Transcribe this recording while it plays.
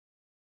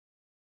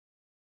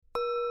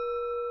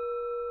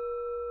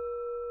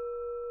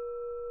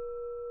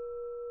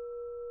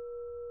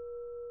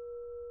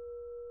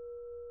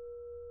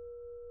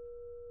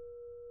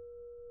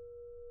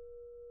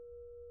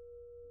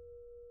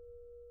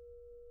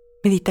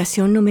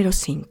Meditación número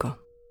 5.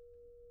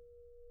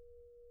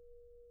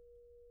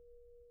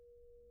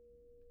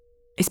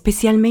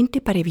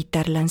 Especialmente para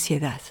evitar la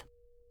ansiedad.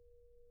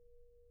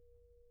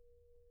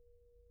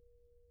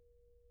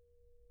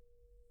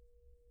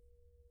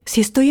 Si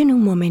estoy en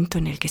un momento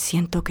en el que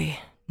siento que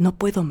no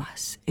puedo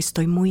más,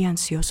 estoy muy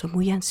ansioso,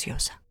 muy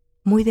ansiosa,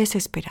 muy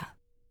desesperado.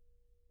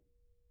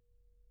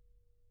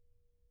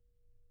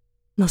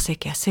 No sé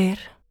qué hacer.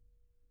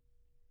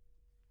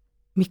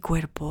 Mi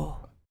cuerpo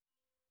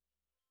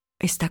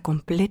está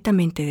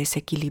completamente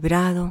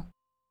desequilibrado.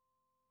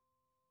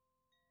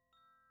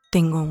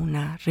 Tengo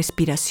una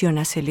respiración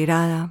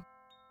acelerada.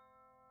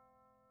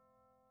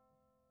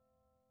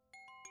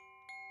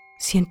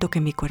 Siento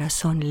que mi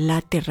corazón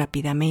late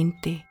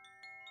rápidamente.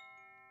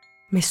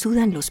 Me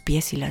sudan los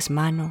pies y las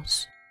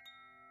manos.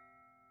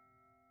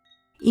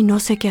 Y no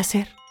sé qué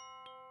hacer.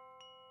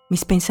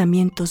 Mis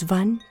pensamientos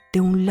van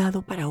de un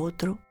lado para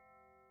otro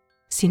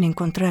sin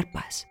encontrar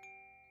paz.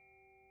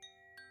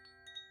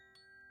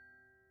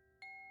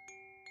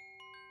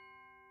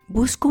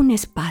 Busco un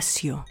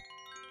espacio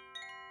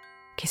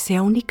que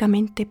sea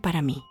únicamente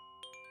para mí.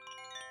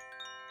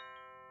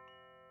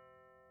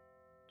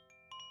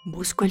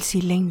 Busco el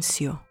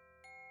silencio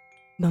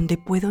donde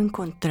puedo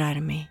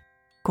encontrarme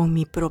con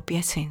mi propia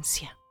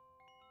esencia.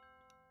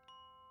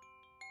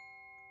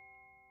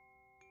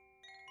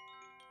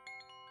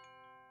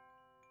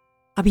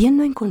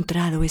 Habiendo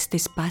encontrado este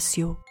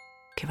espacio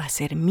que va a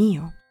ser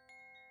mío,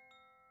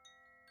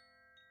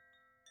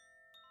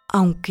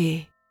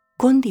 aunque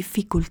con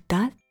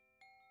dificultad,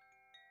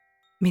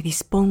 me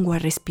dispongo a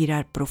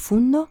respirar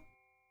profundo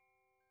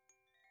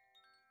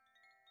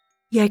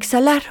y a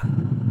exhalar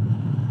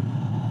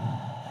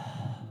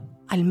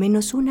al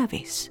menos una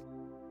vez.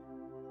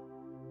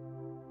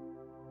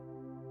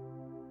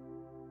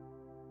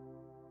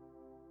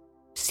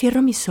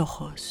 Cierro mis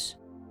ojos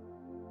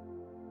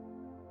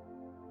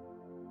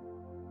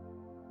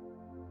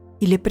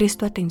y le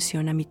presto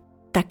atención a mi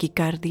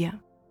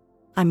taquicardia,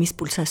 a mis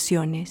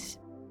pulsaciones,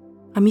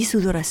 a mi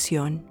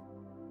sudoración,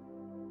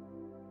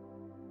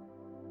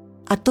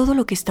 a todo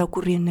lo que está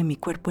ocurriendo en mi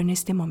cuerpo en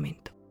este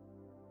momento.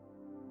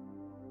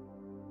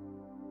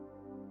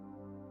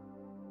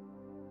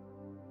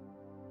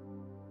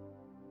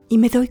 Y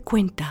me doy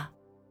cuenta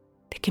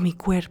de que mi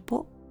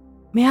cuerpo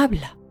me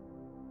habla.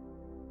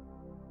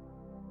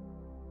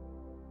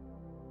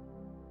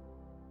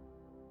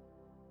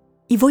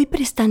 Y voy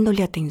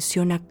prestándole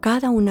atención a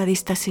cada una de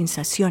estas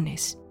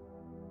sensaciones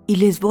y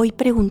les voy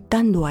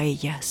preguntando a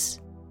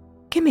ellas,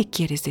 ¿qué me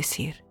quieres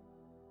decir?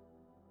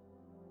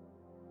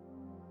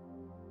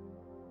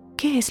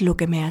 ¿Qué es lo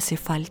que me hace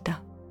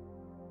falta?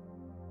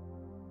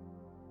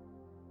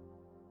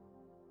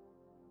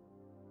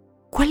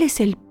 ¿Cuál es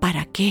el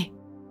para qué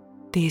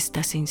de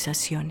estas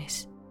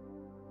sensaciones?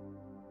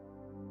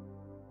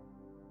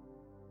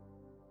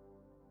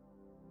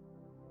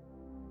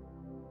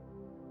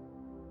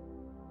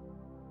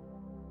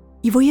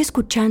 Y voy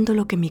escuchando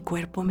lo que mi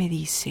cuerpo me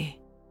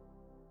dice.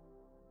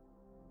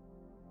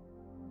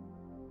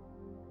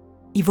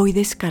 Y voy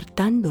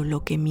descartando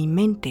lo que mi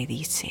mente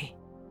dice,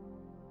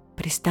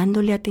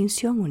 prestándole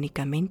atención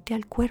únicamente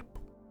al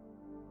cuerpo,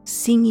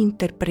 sin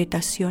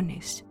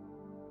interpretaciones,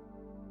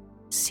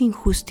 sin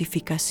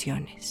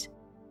justificaciones.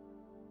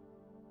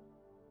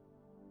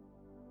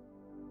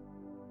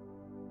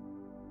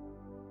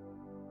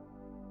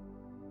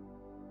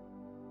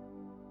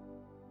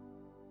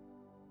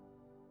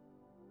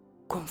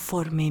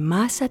 Conforme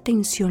más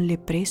atención le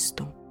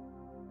presto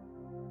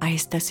a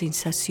estas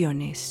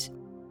sensaciones,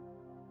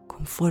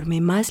 conforme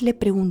más le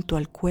pregunto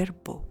al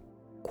cuerpo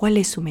cuál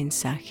es su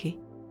mensaje,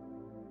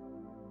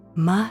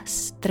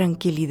 más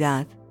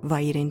tranquilidad va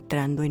a ir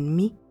entrando en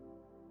mí.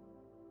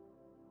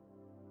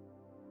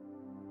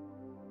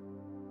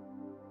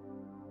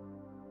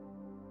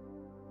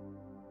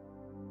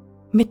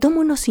 Me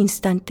tomo unos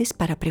instantes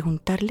para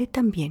preguntarle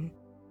también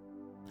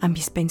a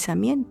mis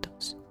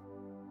pensamientos.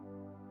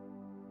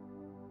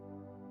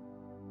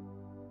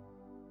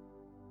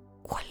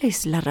 ¿Cuál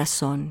es la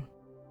razón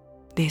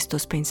de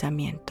estos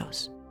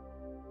pensamientos?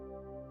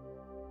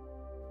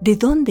 ¿De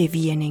dónde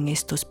vienen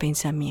estos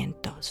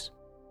pensamientos?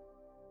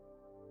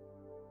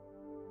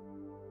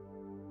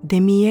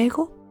 ¿De mi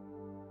ego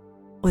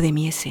o de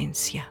mi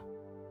esencia?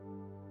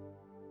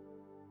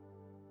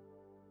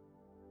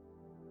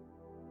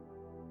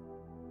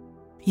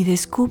 Y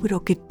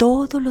descubro que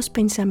todos los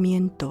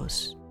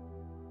pensamientos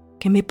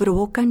que me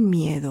provocan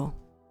miedo,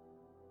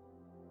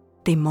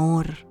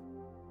 temor,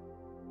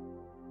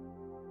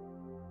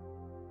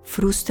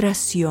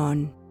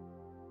 frustración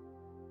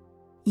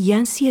y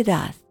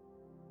ansiedad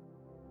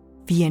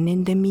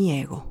vienen de mi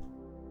ego.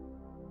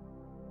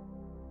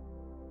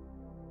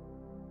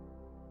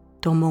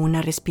 Tomo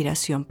una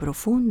respiración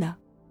profunda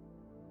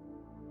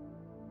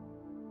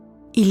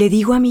y le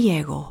digo a mi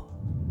ego,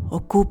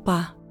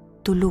 ocupa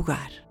tu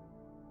lugar.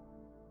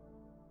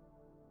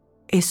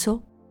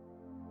 Eso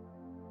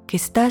que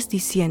estás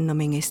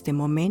diciéndome en este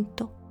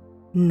momento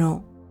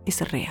no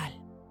es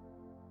real,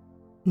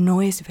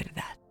 no es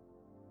verdad.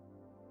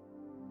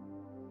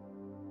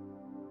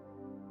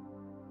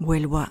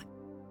 Vuelvo a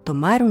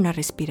tomar una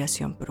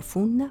respiración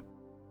profunda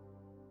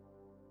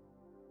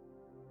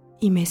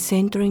y me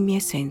centro en mi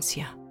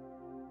esencia.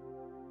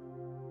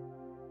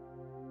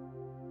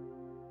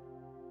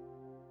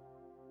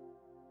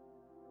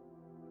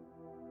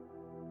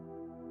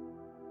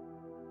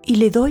 Y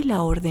le doy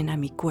la orden a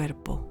mi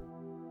cuerpo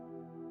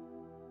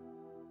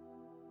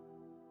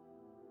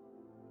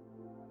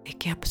de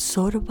que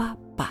absorba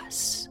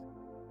paz.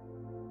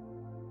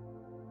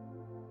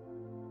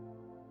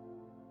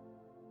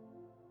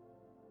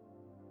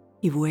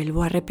 Y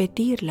vuelvo a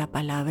repetir la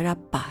palabra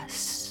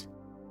paz.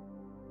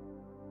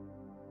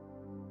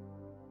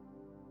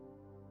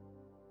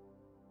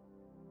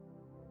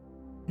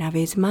 Una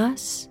vez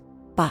más,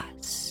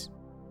 paz.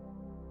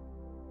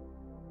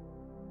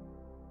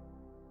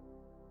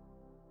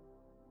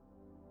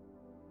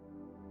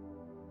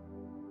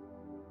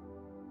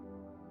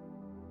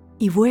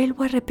 Y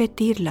vuelvo a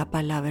repetir la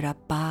palabra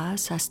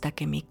paz hasta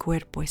que mi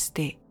cuerpo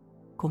esté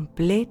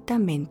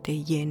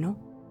completamente lleno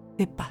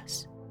de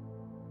paz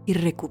y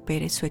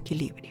recupere su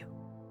equilibrio.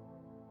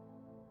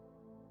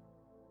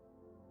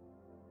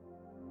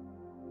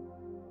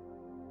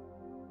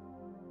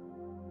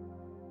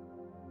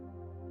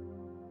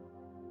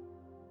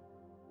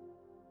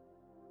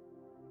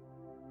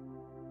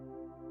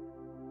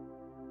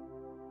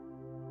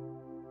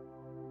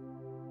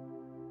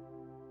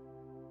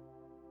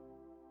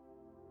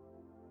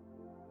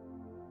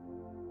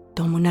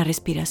 Tomo una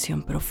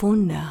respiración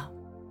profunda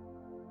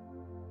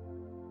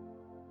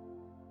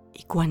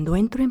y cuando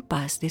entro en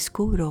paz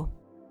descubro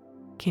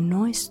que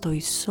no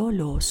estoy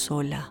solo o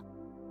sola.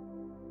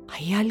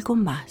 Hay algo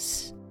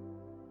más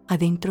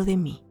adentro de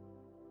mí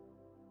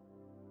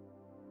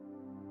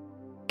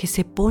que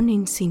se pone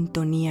en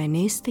sintonía en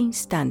este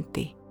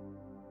instante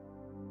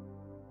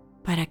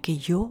para que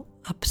yo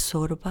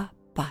absorba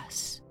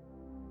paz.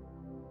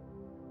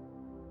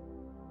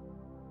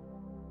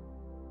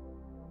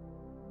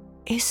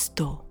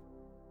 Esto,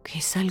 que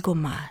es algo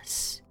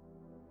más,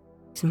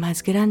 es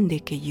más grande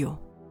que yo,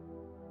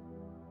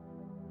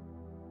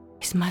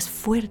 es más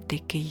fuerte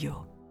que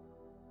yo.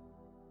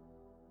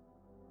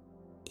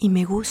 Y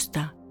me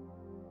gusta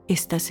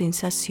esta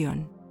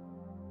sensación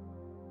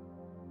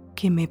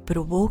que me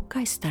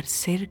provoca estar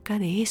cerca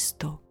de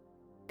esto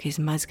que es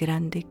más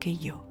grande que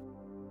yo.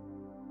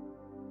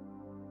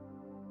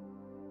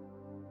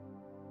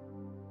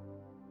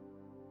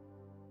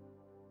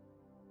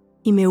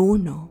 Y me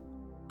uno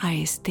a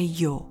este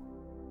yo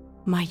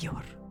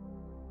mayor.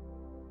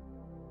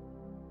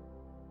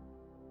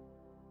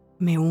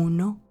 Me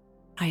uno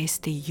a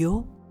este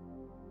yo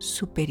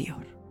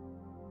superior.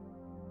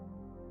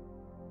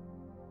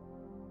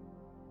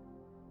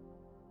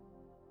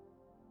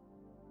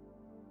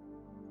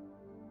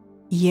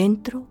 Y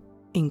entro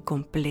en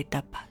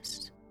completa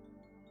paz.